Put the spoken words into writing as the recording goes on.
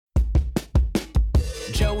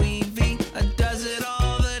Joey V does it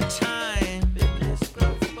all the time.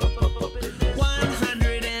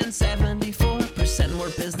 174% more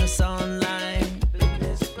business online.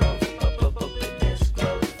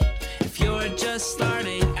 If you're just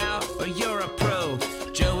starting out or you're a pro,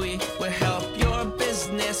 Joey will help your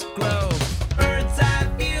business grow. Bird's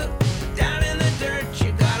eye view, down in the dirt.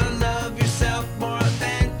 You gotta love yourself more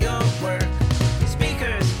than your work.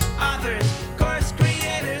 Speakers, authors, course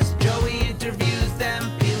creators, Joey interviews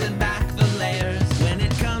them, peeling back the layers. When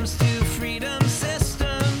it comes to freedom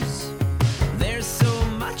systems, there's so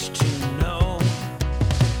much to know.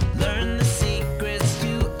 Learn the secrets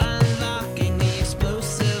to unlocking the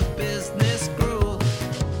explosive business growth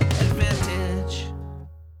advantage.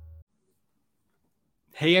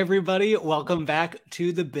 Hey everybody, welcome back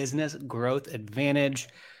to the Business Growth Advantage.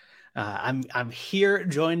 I'm here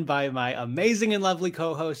joined by my amazing and lovely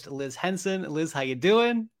co-host Liz Henson. Liz, how you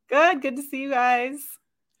doing? Good to see you guys.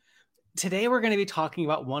 Today we're going to be talking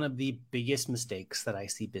about one of the biggest mistakes that I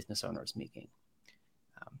see business owners making.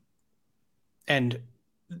 And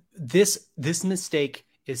this mistake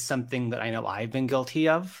is something that I know I've been guilty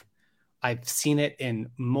of. I've seen it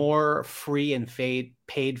in more free and paid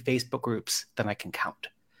Facebook groups than I can count.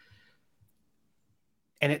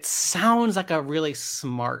 And it sounds like a really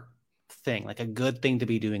smart thing, like a good thing to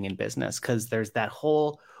be doing in business, because there's that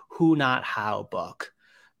whole who, not how book.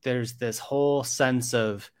 There's this whole sense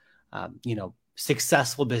of,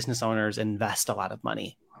 successful business owners invest a lot of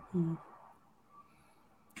money. Mm-hmm.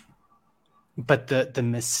 But the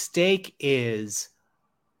mistake is,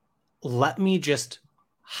 let me just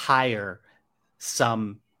hire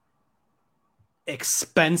some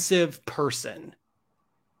expensive person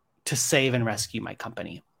to save and rescue my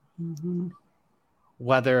company. Mm-hmm.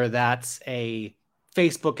 Whether that's a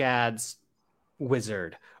Facebook ads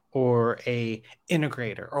wizard or a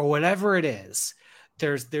integrator or whatever it is,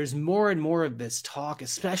 there's more and more of this talk,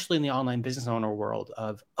 especially in the online business owner world,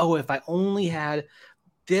 of, oh, if I only had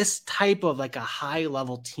this type of like a high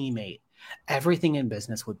level teammate, everything in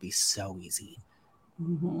business would be so easy.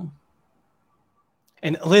 Mm-hmm.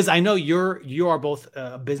 And Liz, I know you are both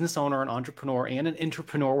a business owner, an entrepreneur, and an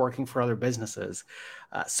entrepreneur working for other businesses.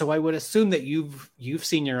 So I would assume that you've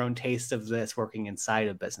seen your own taste of this working inside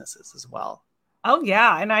of businesses as well. Oh,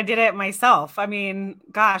 yeah. And I did it myself. I mean,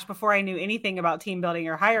 gosh, before I knew anything about team building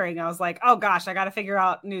or hiring, I was like, oh, gosh, I got to figure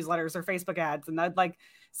out newsletters or Facebook ads. And I'd like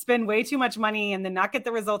spend way too much money and then not get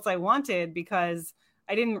the results I wanted because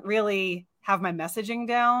I didn't really have my messaging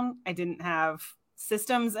down. I didn't have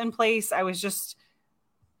systems in place. I was just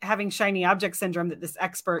having shiny object syndrome that this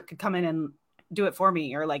expert could come in and do it for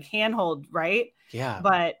me or like handhold, right? Yeah.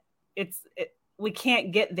 But we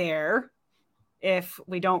can't get there if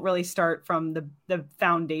we don't really start from the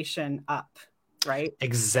foundation up, right?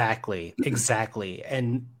 Exactly.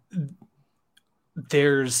 And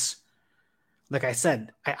there's, like I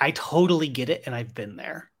said, I totally get it, and I've been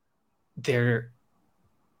there.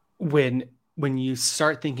 When you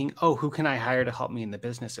start thinking, oh, who can I hire to help me in the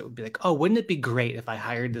business? It would be like, oh, wouldn't it be great if I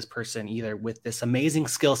hired this person either with this amazing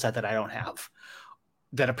skill set that I don't have,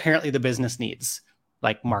 that apparently the business needs,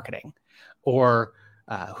 like marketing, or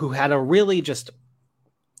who had a really just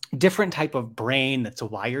different type of brain that's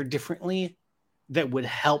wired differently that would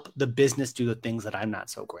help the business do the things that I'm not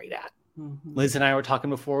so great at. Mm-hmm. Liz and I were talking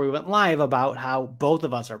before we went live about how both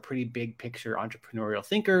of us are pretty big picture entrepreneurial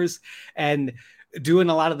thinkers, and doing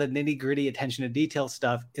a lot of the nitty gritty attention to detail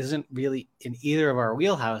stuff isn't really in either of our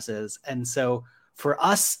wheelhouses. And so for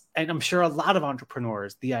us, and I'm sure a lot of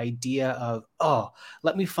entrepreneurs, the idea of, oh,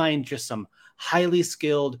 let me find just some highly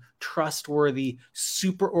skilled, trustworthy,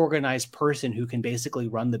 super organized person who can basically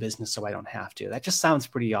run the business so I don't have to. That just sounds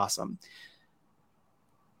pretty awesome.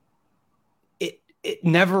 It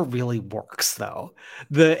never really works though.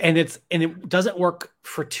 It doesn't work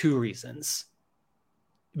for two reasons.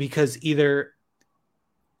 Because either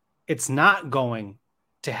it's not going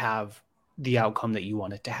to have the outcome that you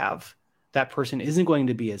want it to have. That person isn't going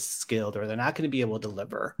to be as skilled, or they're not going to be able to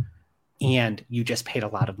deliver, and you just paid a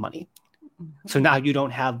lot of money. Mm-hmm. So now you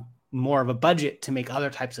don't have more of a budget to make other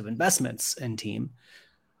types of investments in team,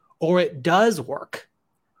 or it does work.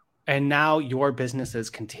 And now your business's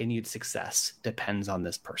continued success depends on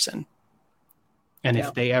this person. And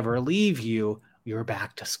if they ever leave you, you're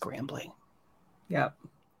back to scrambling. Yep.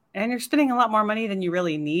 And you're spending a lot more money than you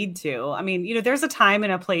really need to. I mean, there's a time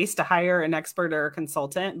and a place to hire an expert or a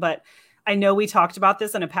consultant, but I know we talked about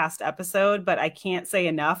this in a past episode, but I can't say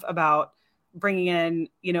enough about bringing in,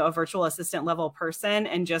 a virtual assistant level person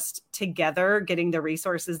and just together getting the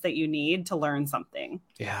resources that you need to learn something.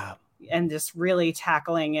 Yeah. and just really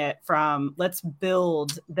tackling it from let's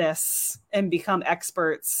build this and become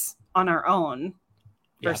experts on our own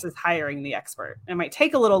versus hiring the expert. It might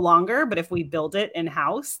take a little longer, but if we build it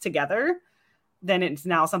in-house together, then it's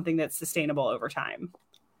now something that's sustainable over time.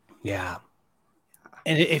 Yeah.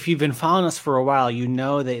 And if you've been following us for a while, you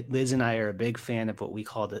know that Liz and I are a big fan of what we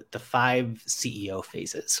call the 5 CEO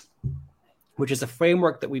phases, which is a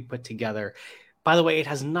framework that we put together. By the way, it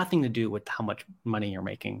has nothing to do with how much money you're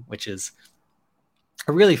making, which is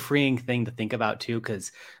a really freeing thing to think about too,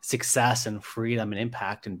 because success and freedom and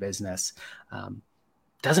impact in business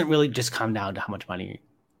doesn't really just come down to how much money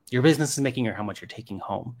your business is making or how much you're taking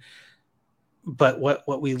home. But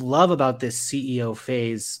what we love about this CEO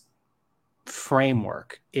phase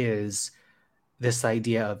framework is this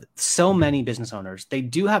idea of so many business owners, they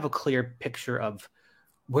do have a clear picture of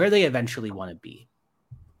where they eventually want to be.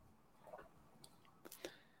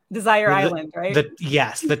 Desire Island, right?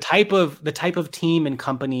 Yes, the type of team and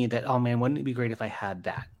company that, oh man, wouldn't it be great if I had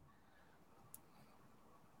that?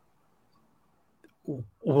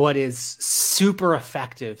 What is super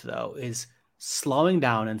effective though is slowing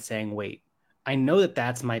down and saying, wait, I know that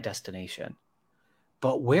that's my destination,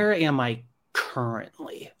 but where am I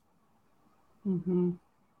currently? Mm-hmm.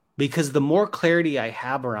 Because the more clarity I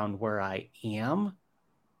have around where I am,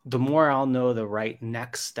 the more I'll know the right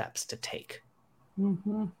next steps to take.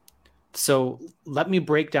 Mm-hmm. So let me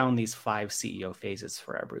break down these 5 CEO phases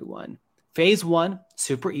for everyone. Phase 1,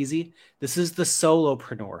 super easy. This is the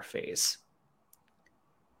solopreneur phase.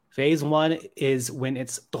 Phase 1 is when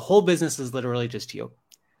the whole business is literally just you.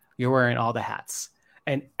 You're wearing all the hats.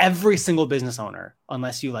 And every single business owner,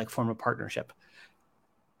 unless you form a partnership,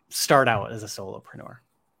 start out as a solopreneur.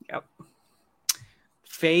 Yep.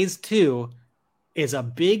 Phase 2 is a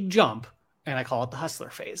big jump, and I call it the hustler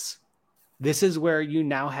phase. This is where you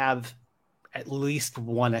now have at least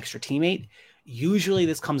one extra teammate. Usually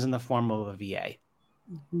this comes in the form of a VA.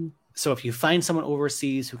 Mm-hmm. So if you find someone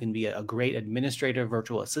overseas who can be a great administrative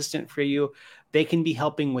virtual assistant for you, they can be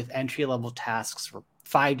helping with entry-level tasks for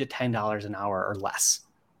 $5 to $10 an hour or less.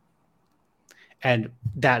 And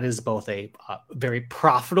that is both a very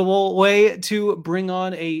profitable way to bring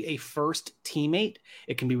on a first teammate.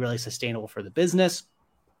 It can be really sustainable for the business.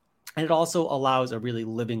 And it also allows a really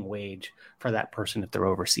living wage for that person if they're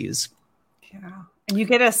overseas. Yeah. And you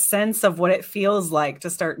get a sense of what it feels like to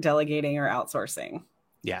start delegating or outsourcing.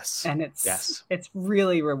 Yes. And it's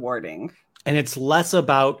really rewarding. And it's less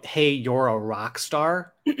about, hey, you're a rock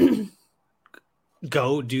star.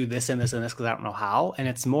 Go do this and this and this because I don't know how. And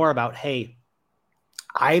it's more about, hey,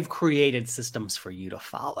 I've created systems for you to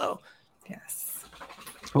follow. Yes.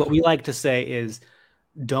 What we like to say is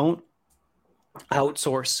don't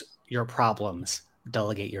outsource your problems,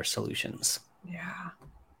 delegate your solutions. Yeah.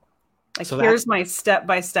 Here's my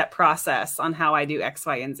step-by-step process on how I do X,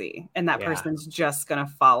 Y, and Z. And that person's just going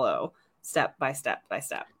to follow step by step by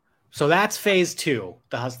step. So that's phase 2,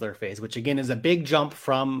 the hustler phase, which again is a big jump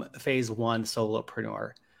from phase 1,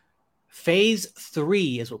 solopreneur. Phase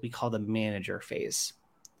 3 is what we call the manager phase.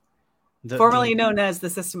 Formerly known as the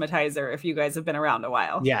systematizer, if you guys have been around a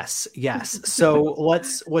while. Yes. So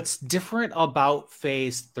what's different about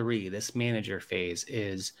phase 3, this manager phase,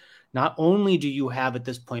 is not only do you have at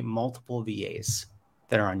this point multiple VAs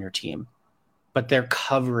that are on your team, but they're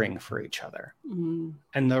covering for each other. Mm-hmm.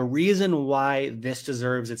 And the reason why this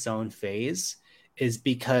deserves its own phase is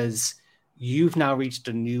because you've now reached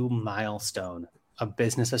a new milestone of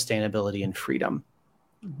business sustainability and freedom,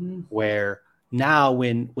 mm-hmm. where now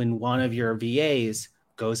when one of your VAs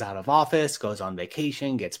goes out of office, goes on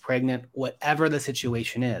vacation, gets pregnant, whatever the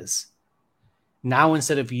situation is, now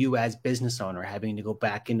instead of you as business owner having to go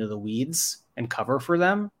back into the weeds and cover for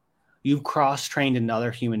them, you've cross-trained another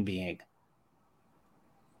human being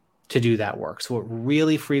to do that work. So it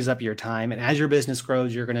really frees up your time. And as your business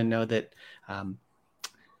grows, you're going to know that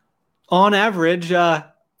on average,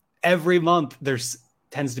 every month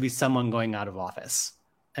tends to be someone going out of office.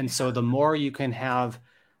 And so the more you can have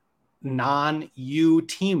non-you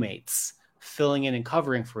teammates filling in and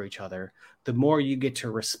covering for each other, the more you get to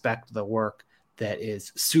respect the work that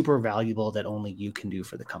is super valuable that only you can do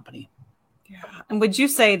for the company. Yeah. And would you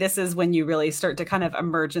say this is when you really start to kind of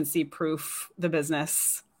emergency proof the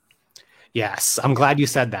business? Yes. I'm glad you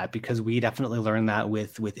said that, because we definitely learned that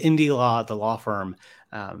with Indie Law, the law firm,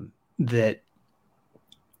 that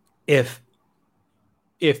if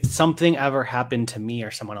something ever happened to me or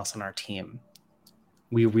someone else on our team,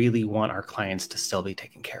 we really want our clients to still be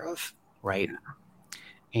taken care of, right?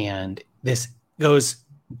 And this goes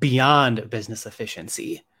beyond business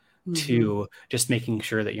efficiency to just making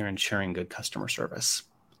sure that you're ensuring good customer service.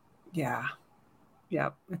 Yeah.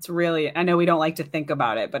 Yeah, it's really, I know we don't like to think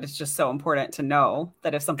about it, but it's just so important to know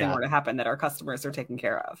that if something were to happen, that our customers are taken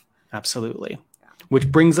care of. Absolutely. Yeah. Which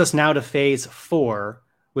brings us now to phase 4,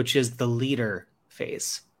 which is the leader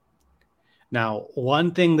phase. Now,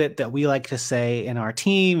 one thing that we like to say in our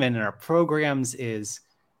team and in our programs is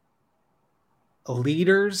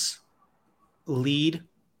leaders lead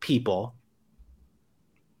people,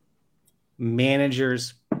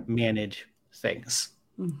 managers manage things.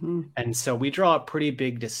 Mm-hmm. And so we draw a pretty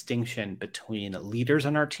big distinction between leaders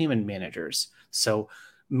on our team and managers. So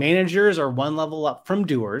managers are one level up from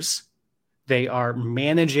doers. They are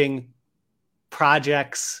managing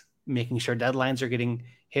projects, making sure deadlines are getting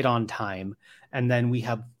hit on time. And then we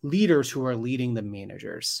have leaders who are leading the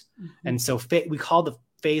managers. Mm-hmm. And so we call the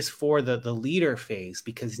phase 4 the leader phase,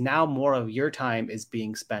 because now more of your time is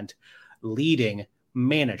being spent leading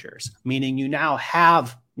managers, meaning you now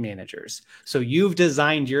have managers. So you've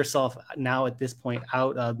designed yourself now at this point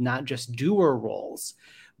out of not just doer roles,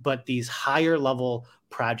 but these higher level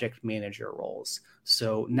project manager roles.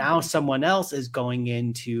 So now someone else is going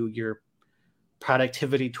into your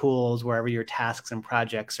productivity tools, wherever your tasks and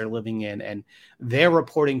projects are living in, and they're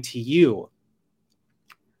reporting to you.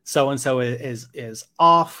 So-and-so is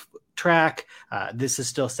off track. This is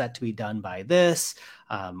still set to be done by this.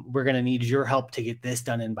 We're going to need your help to get this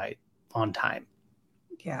done on time.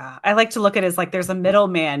 Yeah. I like to look at it as like there's a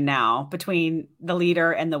middleman now between the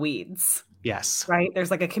leader and the weeds. Yes. Right.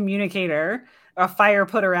 There's like a communicator, a fire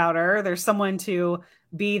putter outer. There's someone to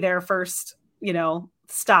be their first,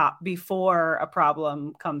 stop before a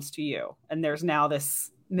problem comes to you. And there's now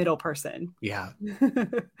this middle person. Yeah.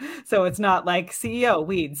 So it's not like CEO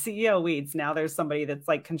weeds. Now there's somebody that's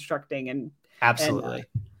like constructing and absolutely.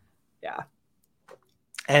 Yeah.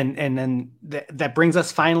 And then that brings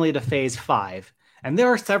us finally to phase 5. And there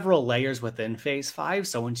are several layers within phase 5.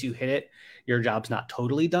 So once you hit it, your job's not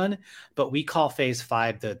totally done. But we call phase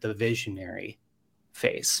 5 the visionary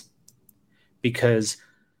phase. Because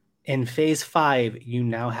in phase 5, you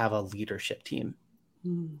now have a leadership team.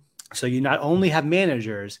 Mm. So you not only have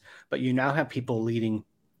managers, but you now have people leading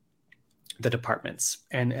the departments.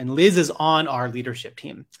 And Liz is on our leadership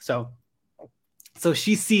team. So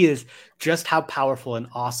she sees just how powerful and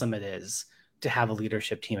awesome it is to have a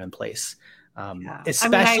leadership team in place.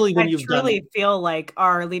 Especially when you've truly feel like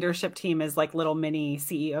our leadership team is like little mini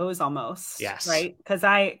CEOs almost. Yes. Right. Because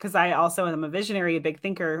I also am a visionary, a big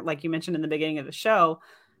thinker, like you mentioned in the beginning of the show,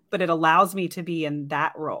 but it allows me to be in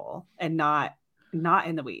that role and not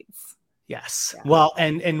in the weeds. Yes. Yeah. Well,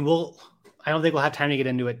 and I don't think we'll have time to get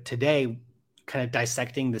into it today, kind of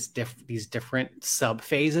dissecting these different sub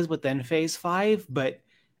phases within phase 5. But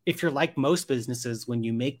if you're like most businesses, when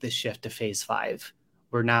you make this shift to phase 5,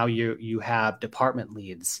 where now you have department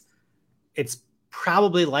leads, it's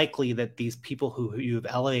probably likely that these people who you've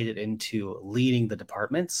elevated into leading the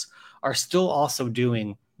departments are still also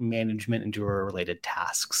doing management and doer related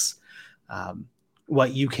tasks.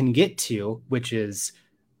 What you can get to, which is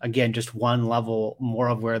again just one level more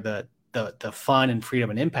of where the fun and freedom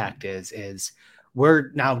and impact is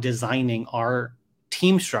we're now designing our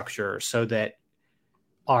team structure so that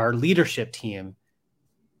our leadership team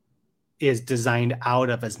is designed out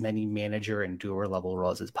of as many manager and doer level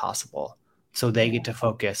roles as possible. So they get to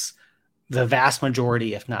focus the vast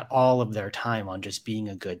majority, if not all of their time on just being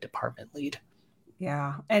a good department lead.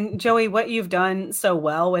 Yeah. And Joey, what you've done so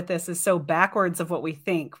well with this is so backwards of what we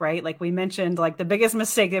think, right? Like we mentioned, like the biggest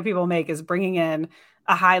mistake that people make is bringing in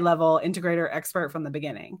a high level integrator expert from the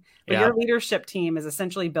beginning. But your leadership team is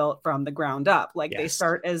essentially built from the ground up. Like they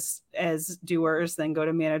start as doers, then go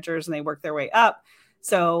to managers and they work their way up.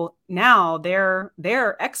 So now they're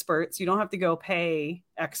experts. You don't have to go pay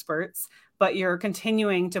experts, but you're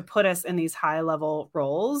continuing to put us in these high level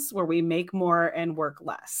roles where we make more and work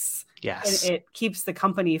less. Yes. And it keeps the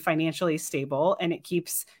company financially stable and it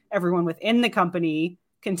keeps everyone within the company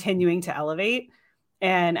continuing to elevate.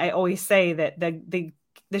 And I always say that the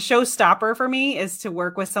showstopper for me is to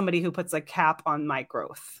work with somebody who puts a cap on my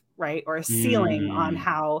growth, right? Or a ceiling on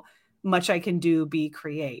how much I can do,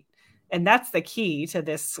 create. And that's the key to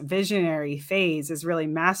this visionary phase, is really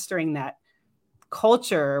mastering that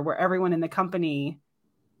culture where everyone in the company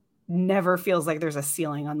never feels like there's a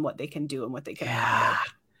ceiling on what they can do and what they can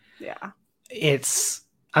do. Yeah.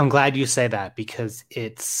 I'm glad you say that, because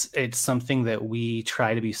it's something that we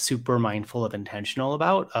try to be super mindful of, intentional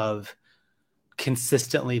about, of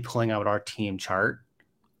consistently pulling out our team chart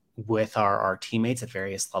with our teammates at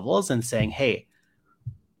various levels and saying, hey,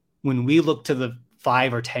 when we look to the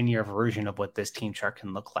 5 or 10 year version of what this team chart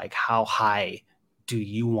can look like, how high do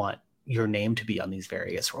you want your name to be on these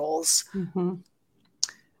various roles? Mm-hmm.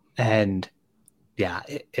 And Yeah,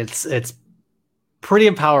 it's pretty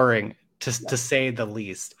empowering to say the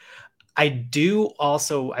least. I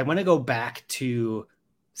want to go back to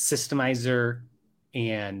Systemizer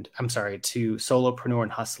and to Solopreneur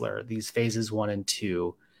and Hustler, these phases 1 and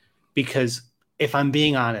 2, because if I'm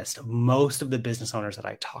being honest, most of the business owners that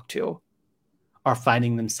I talk to are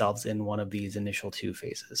finding themselves in one of these initial 2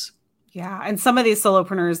 phases. Yeah. And some of these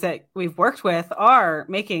solopreneurs that we've worked with are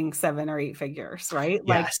making 7 or 8 figures, right?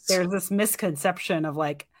 Like Yes. there's this misconception of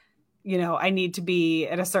like, I need to be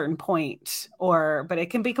at a certain point, but it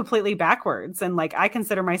can be completely backwards. And like, I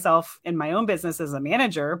consider myself in my own business as a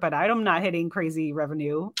manager, but I'm not hitting crazy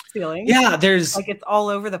revenue ceilings. Yeah. There's like, it's all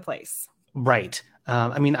over the place. Right.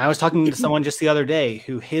 I was talking to someone just the other day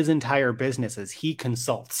who his entire business is he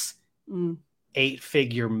consults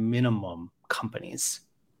 8-figure minimum companies.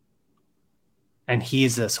 And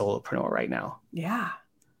he's a solopreneur right now. Yeah.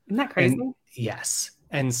 Isn't that crazy? Yes.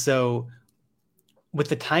 And so with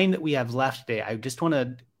the time that we have left today, I just want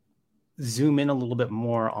to zoom in a little bit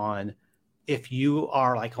more on if you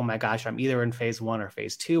are like, oh my gosh, I'm either in phase 1 or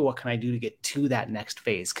phase 2, what can I do to get to that next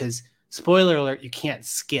phase? Because spoiler alert, you can't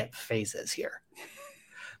skip phases here.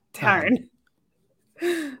 Darn.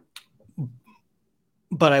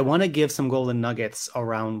 But I want to give some golden nuggets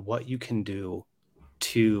around what you can do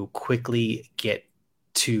to quickly get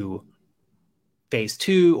to phase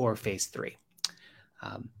 2 or phase 3.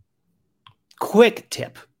 Quick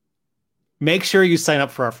tip. Make sure you sign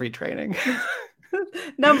up for our free training.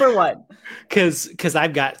 Number 1. Because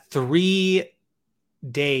I've got 3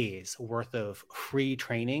 days worth of free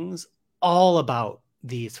trainings all about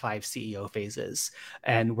these 5 CEO phases.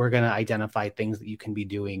 And we're going to identify things that you can be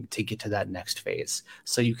doing to get to that next phase.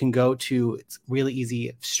 So you can go to, it's really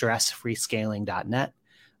easy, stressfreescaling.net.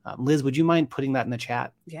 Liz, would you mind putting that in the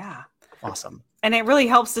chat? Yeah. Awesome. And it really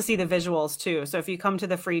helps to see the visuals too. So if you come to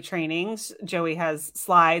the free trainings, Joey has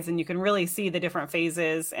slides and you can really see the different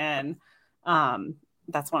phases. And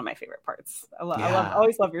that's one of my favorite parts. I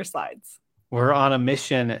always love your slides. We're on a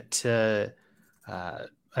mission to,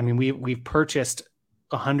 we've purchased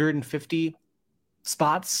 150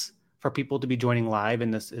 spots for people to be joining live in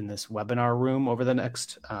this webinar room over the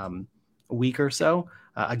next week or so.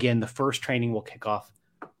 Again, the first training will kick off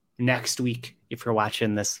next week if you're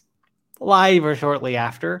watching this live or shortly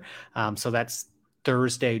after. So that's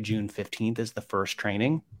Thursday, June 15th is the first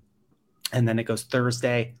training. And then it goes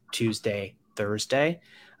Thursday, Tuesday, Thursday.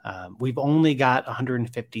 We've only got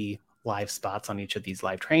 150 live spots on each of these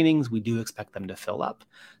live trainings. We do expect them to fill up.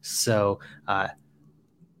 So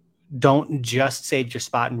don't just save your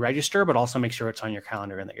spot and register, but also make sure it's on your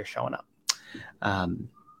calendar and that you're showing up.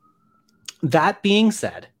 That being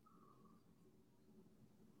said,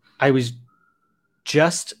 I was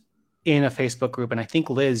just in a Facebook group, and I think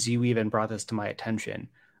Liz, you even brought this to my attention.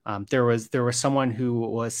 There was someone who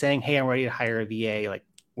was saying, "Hey, I'm ready to hire a VA. Like,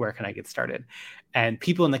 where can I get started?" And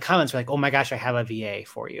people in the comments were like, "Oh my gosh, I have a VA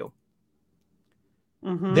for you."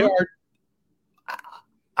 Mm-hmm.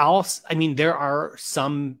 There are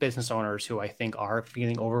some business owners who I think are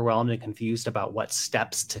feeling overwhelmed and confused about what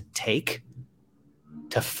steps to take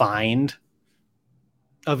to find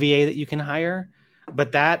a VA that you can hire.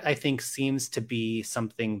 But that, I think, seems to be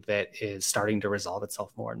something that is starting to resolve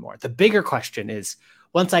itself more and more. The bigger question is,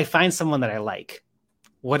 once I find someone that I like,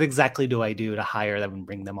 what exactly do I do to hire them and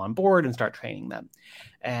bring them on board and start training them?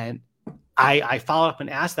 And I follow up and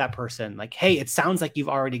ask that person, like, hey, it sounds like you've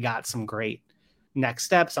already got some great next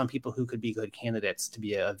steps on people who could be good candidates to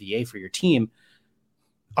be a VA for your team.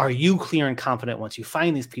 Are you clear and confident once you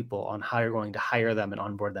find these people on how you're going to hire them and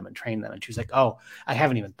onboard them and train them? And she's like, oh, I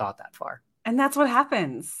haven't even thought that far. And that's what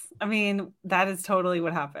happens. I mean, that is totally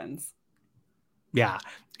what happens. Yeah.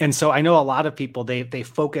 And so I know a lot of people, they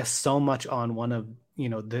focus so much on one of,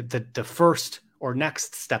 the first or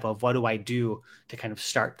next step of what do I do to kind of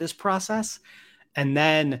start this process. And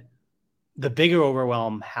then the bigger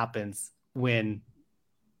overwhelm happens when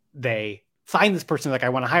they find this person, like, I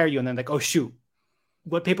want to hire you. And then like, oh shoot,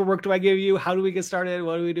 what paperwork do I give you? How do we get started?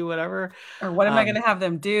 What do we do? Whatever. Or what am I going to have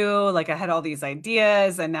them do? Like, I had all these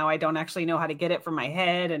ideas and now I don't actually know how to get it from my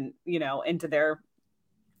head and, into their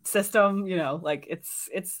system, like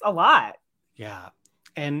it's a lot. Yeah.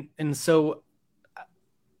 And so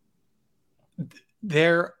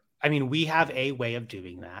we have a way of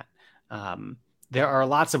doing that. There are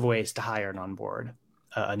lots of ways to hire and onboard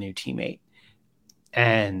a new teammate.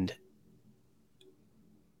 And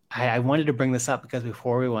I wanted to bring this up because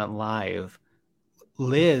before we went live,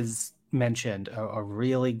 Liz mentioned a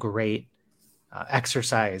really great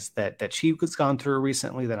exercise that she has gone through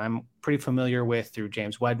recently that I'm pretty familiar with through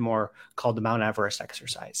James Wedmore, called the Mount Everest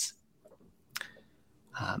exercise.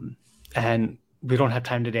 And we don't have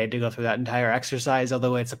time today to go through that entire exercise,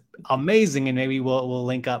 although it's amazing. And maybe we'll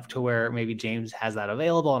link up to where maybe James has that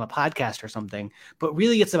available on a podcast or something. But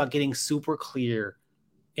really, it's about getting super clear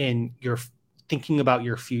in your thinking about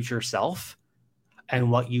your future self and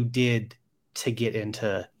what you did to get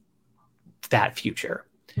into that future.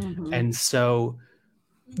 Mhm. And so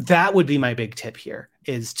that would be my big tip here,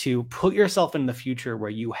 is to put yourself in the future where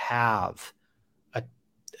you have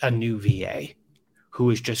a new VA who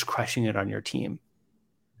is just crushing it on your team.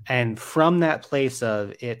 And from that place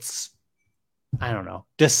of it's, I don't know,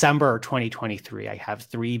 December 2023, I have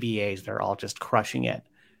 3 VAs that are all just crushing it.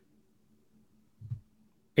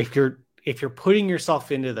 If you're putting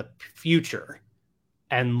yourself into the future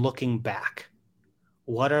and looking back,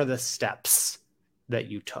 what are the steps that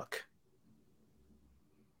you took?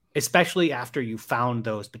 Especially after you found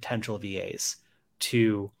those potential VAs,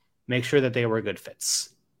 to make sure that they were good fits,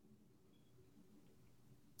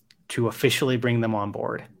 to officially bring them on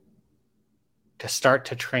board, to start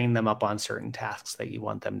to train them up on certain tasks that you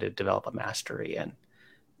want them to develop a mastery in.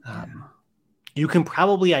 You can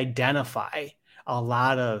probably identify a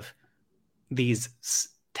lot of these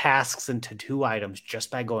tasks and to-do items just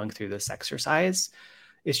by going through this exercise.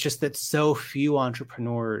 It's just that so few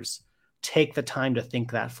entrepreneurs take the time to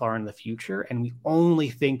think that far in the future. And we only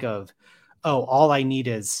think of, oh, all I need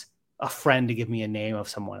is a friend to give me a name of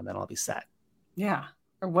someone and then I'll be set. Yeah.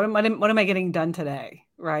 Or what am I getting done today?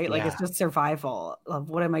 Right. Like, Yeah. it's just survival of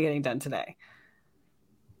what am I getting done today?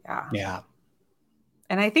 Yeah. Yeah.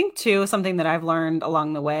 And I think too, something that I've learned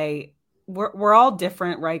along the way, we're all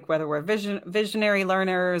different, right? Whether we're visionary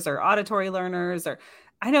learners or auditory learners, or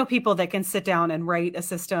I know people that can sit down and write a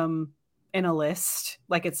system in a list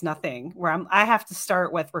like it's nothing, where I have to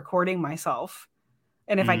start with recording myself.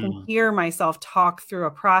 And if I can hear myself talk through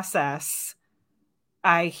a process,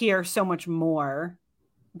 I hear so much more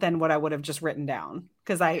than what I would have just written down.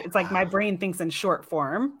 Because it's like my brain thinks in short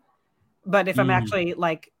form. But if I'm actually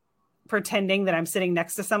like pretending that I'm sitting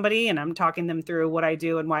next to somebody and I'm talking them through what I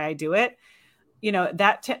do and why I do it,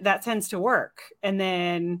 that tends to work. And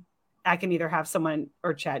then I can either have someone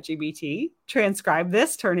or ChatGPT transcribe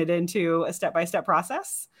this, turn it into a step-by-step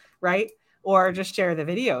process, right? Or just share the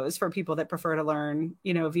videos for people that prefer to learn,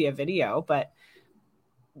 via video. But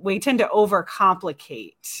we tend to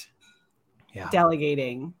overcomplicate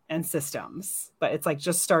delegating and systems. But it's like,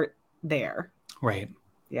 just start there. Right.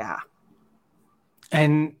 Yeah.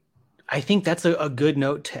 And I think that's a good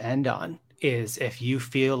note to end on, is if you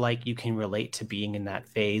feel like you can relate to being in that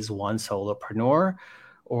phase 1 solopreneur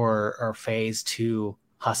or phase 2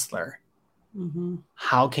 hustler,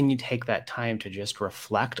 how can you take that time to just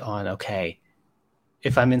reflect on, okay,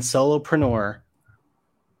 if I'm in solopreneur,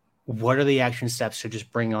 what are the action steps to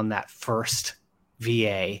just bring on that first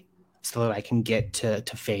VA so that I can get to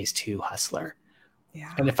phase 2 hustler?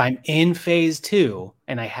 Yeah. And if I'm in phase 2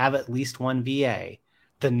 and I have at least 1 VA,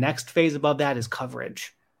 the next phase above that is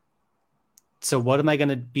coverage. So what am I going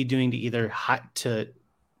to be doing to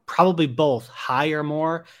probably both hire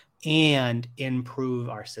more and improve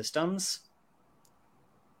our systems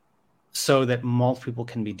so that multiple people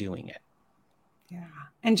can be doing it? Yeah.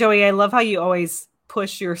 And Joey, I love how you always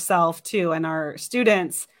push yourself too, and our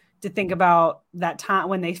students to think about that time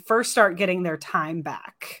when they first start getting their time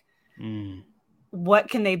back. What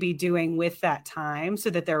can they be doing with that time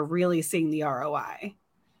so that they're really seeing the ROI?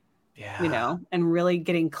 Yeah. And really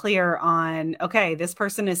getting clear on, okay, this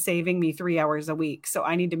person is saving me 3 hours a week. So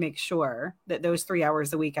I need to make sure that those 3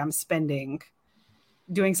 hours a week I'm spending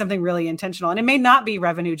doing something really intentional. And it may not be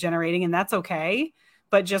revenue generating, and that's okay,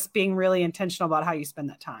 but just being really intentional about how you spend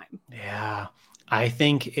that time. Yeah. I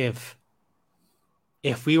think if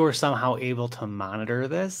we were somehow able to monitor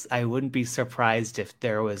this, I wouldn't be surprised if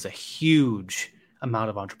there was a huge amount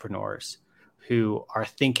of entrepreneurs who are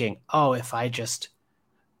thinking, oh, if I just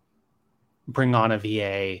bring on a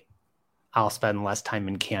VA, I'll spend less time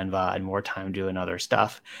in Canva and more time doing other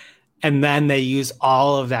stuff. And then they use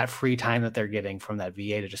all of that free time that they're getting from that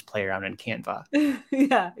VA to just play around in Canva.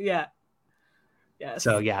 Yeah. Yes.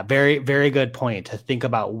 So yeah, very, very good point to think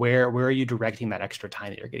about where are you directing that extra time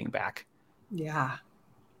that you're getting back? Yeah.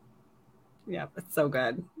 Yeah, it's so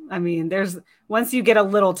good. I mean, once you get a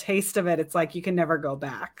little taste of it, it's like you can never go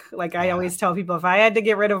back. Like I always tell people, if I had to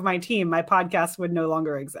get rid of my team, my podcast would no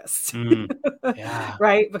longer exist. Yeah.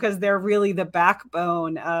 Right? Because they're really the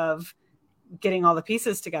backbone of getting all the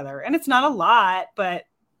pieces together. And it's not a lot, but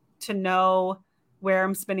to know where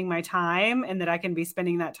I'm spending my time and that I can be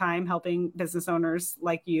spending that time helping business owners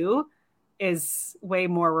like you is way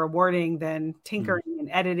more rewarding than tinkering and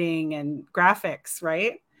editing and graphics,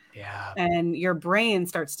 right? Yeah. And your brain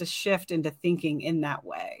starts to shift into thinking in that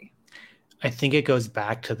way. I think it goes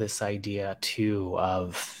back to this idea too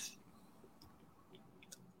of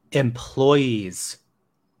employees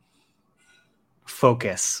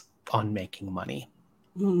focus on making money.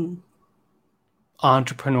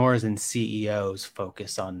 Entrepreneurs and CEOs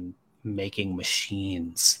focus on making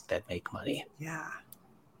machines that make money. Yeah.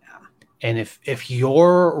 And if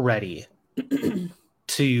you're ready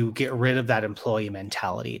to get rid of that employee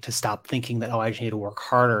mentality, to stop thinking that, I just need to work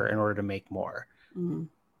harder in order to make more.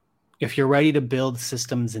 If you're ready to build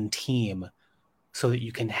systems and team so that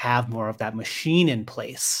you can have more of that machine in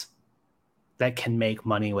place that can make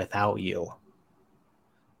money without you,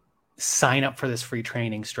 sign up for this free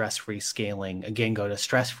training, Stress-Free Scaling. Again, go to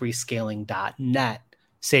stressfreescaling.net,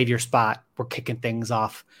 save your spot. We're kicking things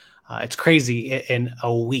off. It's crazy in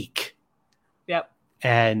a week. Yep.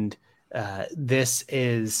 And this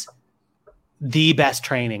is the best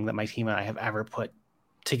training that my team and I have ever put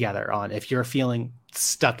together on. If you're feeling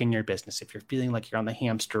stuck in your business, if you're feeling like you're on the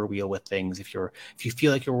hamster wheel with things, if you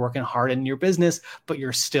feel like you're working hard in your business, but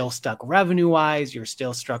you're still stuck revenue wise, you're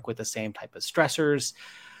still stuck with the same type of stressors.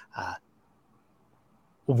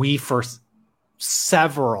 We for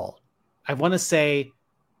several, I want to say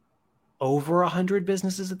over 100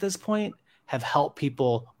 businesses at this point have helped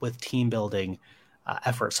people with team building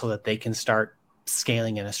efforts so that they can start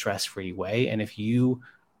scaling in a stress-free way. And if you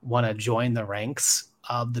want to join the ranks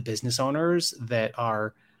of the business owners that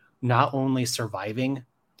are not only surviving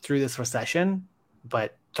through this recession,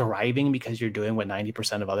 but thriving because you're doing what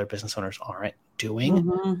 90% of other business owners aren't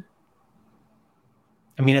doing.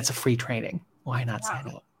 I mean, it's a free training. Why not sign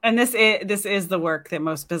up? And this is the work that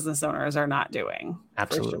most business owners are not doing.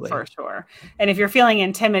 Absolutely. For sure. And if you're feeling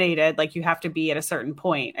intimidated, like you have to be at a certain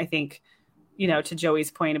point, I think, to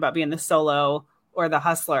Joey's point about being the solo or the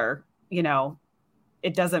hustler,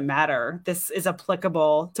 it doesn't matter. This is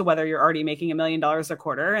applicable to whether you're already making $1 million a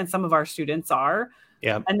quarter. And some of our students are.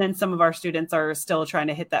 Yeah. And then some of our students are still trying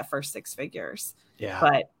to hit that first 6 figures. Yeah.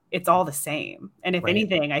 But it's all the same. And if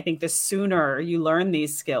anything, I think the sooner you learn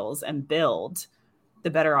these skills and build, the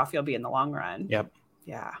better off you'll be in the long run. Yep.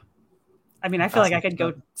 Yeah. I mean, I feel like I could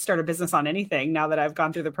go start a business on anything now that I've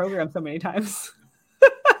gone through the program so many times.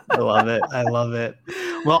 I love it. I love it.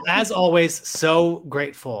 Well, as always, so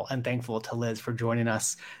grateful and thankful to Liz for joining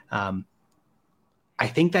us. I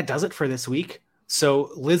think that does it for this week.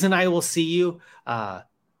 So Liz and I will see you.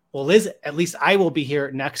 Liz, at least I will be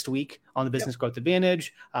here next week on the Business Growth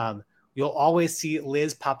Advantage. You'll always see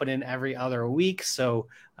Liz popping in every other week. So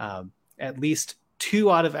at least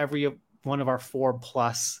 2 out of every one of our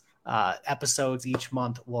 4+ episodes each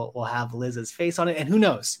month will have Liz's face on it. And who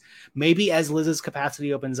knows, maybe as Liz's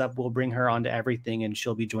capacity opens up, we'll bring her onto everything and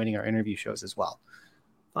she'll be joining our interview shows as well.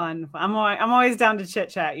 Fun. I'm always down to chit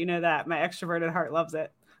chat. You know that. My extroverted heart loves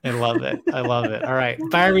it. I love it. I love it. All right.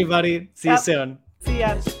 Bye, everybody. See you soon. See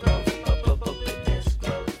ya.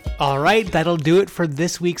 All right, that'll do it for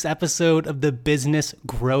this week's episode of the Business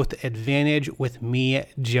Growth Advantage with me,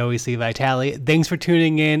 Joey C. Vitale. Thanks for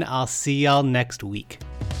tuning in. I'll see y'all next week.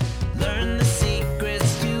 Learn the